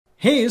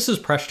Hey, this is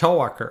Presh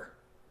Talwalkar.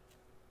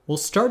 We'll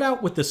start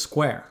out with the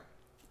square.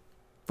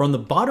 From the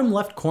bottom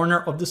left corner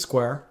of the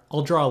square,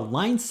 I'll draw a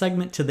line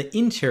segment to the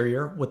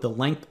interior with a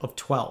length of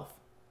 12.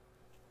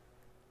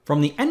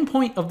 From the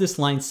endpoint of this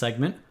line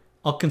segment,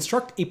 I'll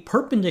construct a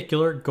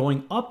perpendicular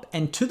going up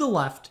and to the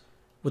left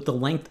with a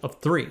length of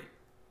 3.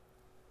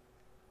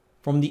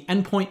 From the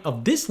endpoint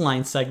of this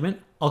line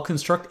segment, I'll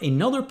construct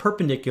another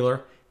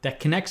perpendicular that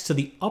connects to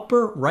the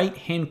upper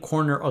right-hand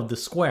corner of the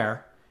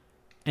square,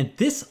 and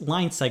this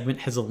line segment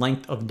has a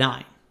length of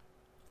 9.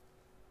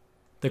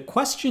 The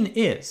question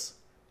is,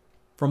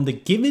 from the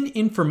given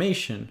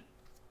information,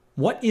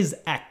 what is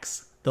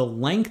x, the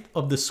length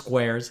of the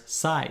square's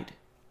side?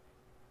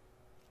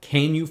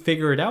 Can you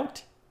figure it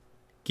out?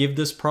 Give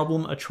this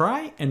problem a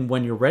try, and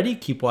when you're ready,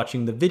 keep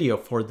watching the video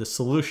for the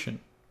solution.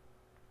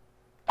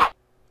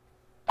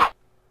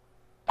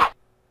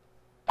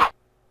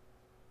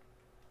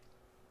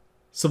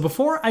 So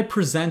before I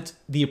present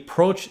the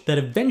approach that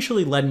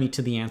eventually led me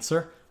to the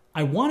answer,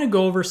 I want to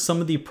go over some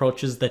of the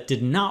approaches that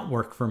did not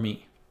work for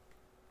me.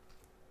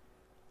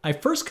 I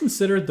first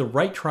considered the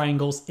right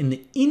triangles in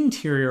the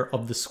interior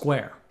of the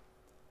square.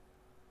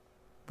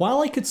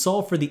 While I could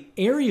solve for the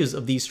areas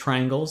of these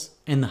triangles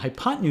and the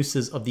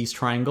hypotenuses of these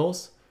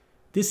triangles,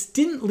 this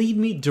didn't lead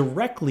me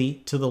directly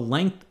to the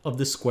length of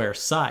the square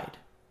side.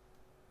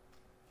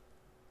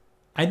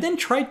 I then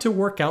tried to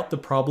work out the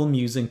problem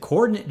using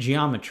coordinate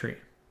geometry.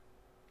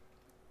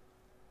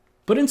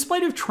 But in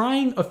spite of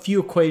trying a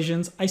few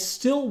equations, I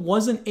still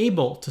wasn't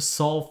able to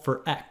solve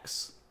for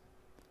x.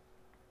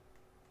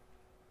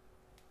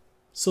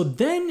 So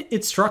then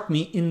it struck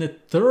me in the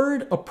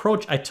third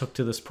approach I took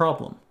to this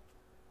problem.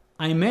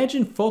 I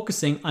imagined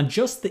focusing on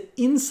just the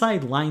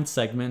inside line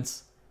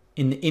segments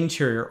in the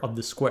interior of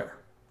the square.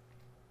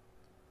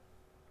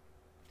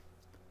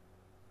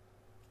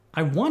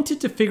 I wanted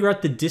to figure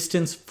out the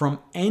distance from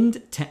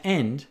end to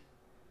end,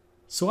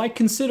 so I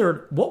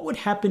considered what would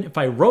happen if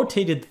I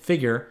rotated the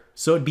figure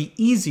so it'd be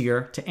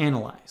easier to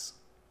analyze.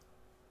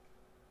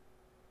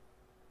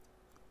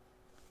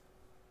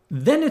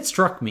 Then it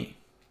struck me.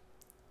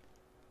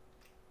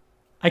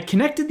 I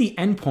connected the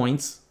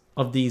endpoints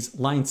of these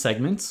line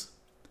segments,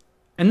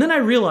 and then I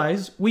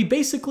realized we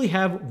basically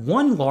have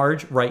one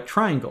large right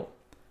triangle.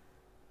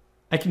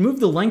 I can move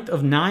the length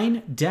of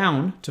 9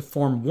 down to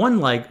form one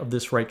leg of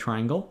this right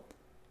triangle,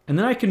 and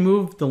then I can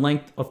move the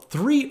length of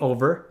 3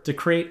 over to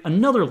create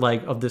another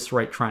leg of this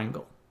right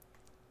triangle.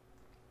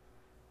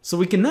 So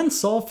we can then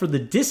solve for the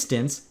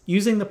distance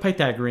using the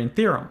Pythagorean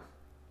theorem.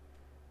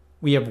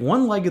 We have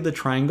one leg of the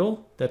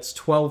triangle, that's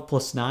 12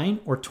 plus 9,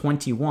 or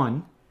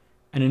 21,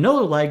 and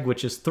another leg,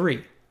 which is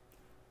 3.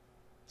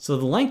 So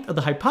the length of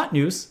the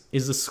hypotenuse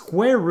is the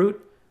square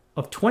root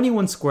of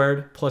 21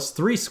 squared plus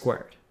 3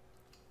 squared.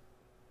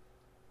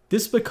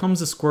 This becomes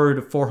the square root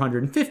of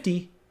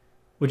 450,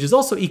 which is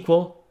also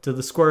equal to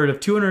the square root of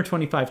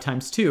 225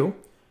 times 2,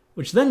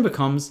 which then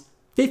becomes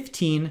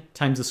 15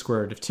 times the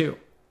square root of 2.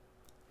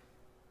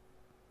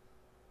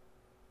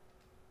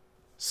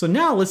 So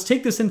now let's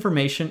take this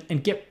information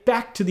and get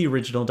back to the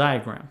original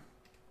diagram.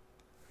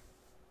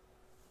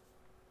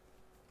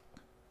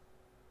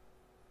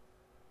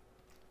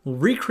 We'll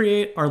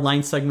recreate our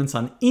line segments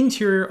on the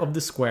interior of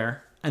the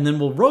square, and then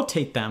we'll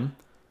rotate them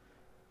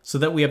so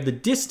that we have the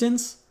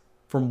distance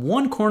from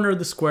one corner of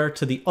the square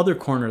to the other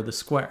corner of the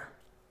square.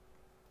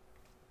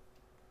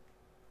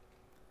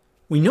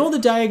 We know the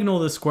diagonal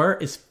of the square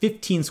is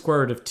 15 square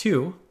root of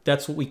 2.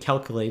 That's what we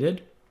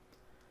calculated.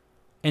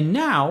 And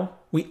now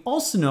we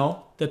also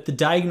know that the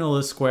diagonal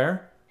of the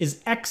square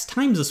is x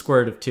times the square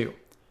root of 2.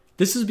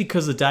 This is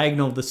because the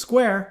diagonal of the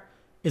square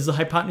is the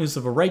hypotenuse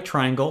of a right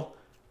triangle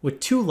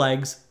with two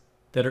legs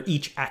that are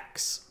each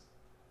x.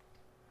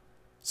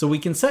 So we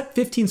can set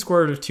 15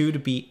 square root of 2 to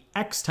be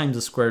x times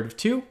the square root of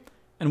 2,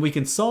 and we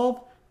can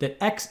solve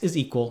that x is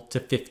equal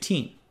to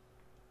 15.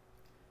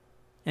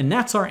 And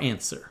that's our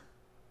answer.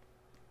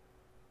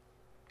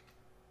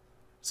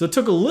 So it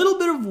took a little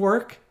bit of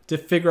work to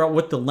figure out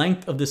what the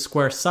length of the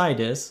square side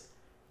is,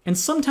 and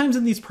sometimes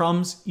in these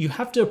problems you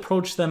have to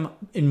approach them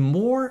in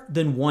more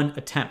than one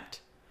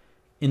attempt.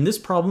 In this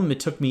problem, it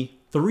took me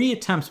 3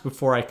 attempts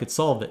before I could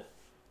solve it.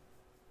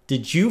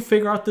 Did you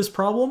figure out this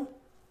problem?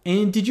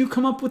 And did you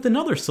come up with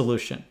another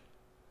solution?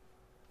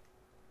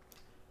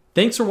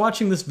 Thanks for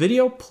watching this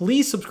video.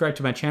 Please subscribe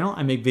to my channel.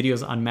 I make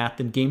videos on math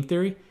and game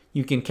theory.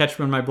 You can catch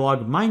me on my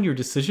blog, Mind Your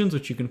Decisions,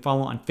 which you can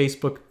follow on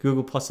Facebook,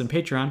 Google+, and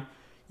Patreon.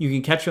 You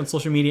can catch me on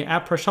social media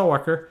at Presh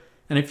Talwalkar.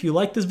 And if you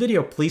like this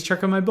video, please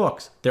check out my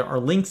books. There are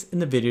links in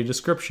the video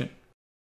description.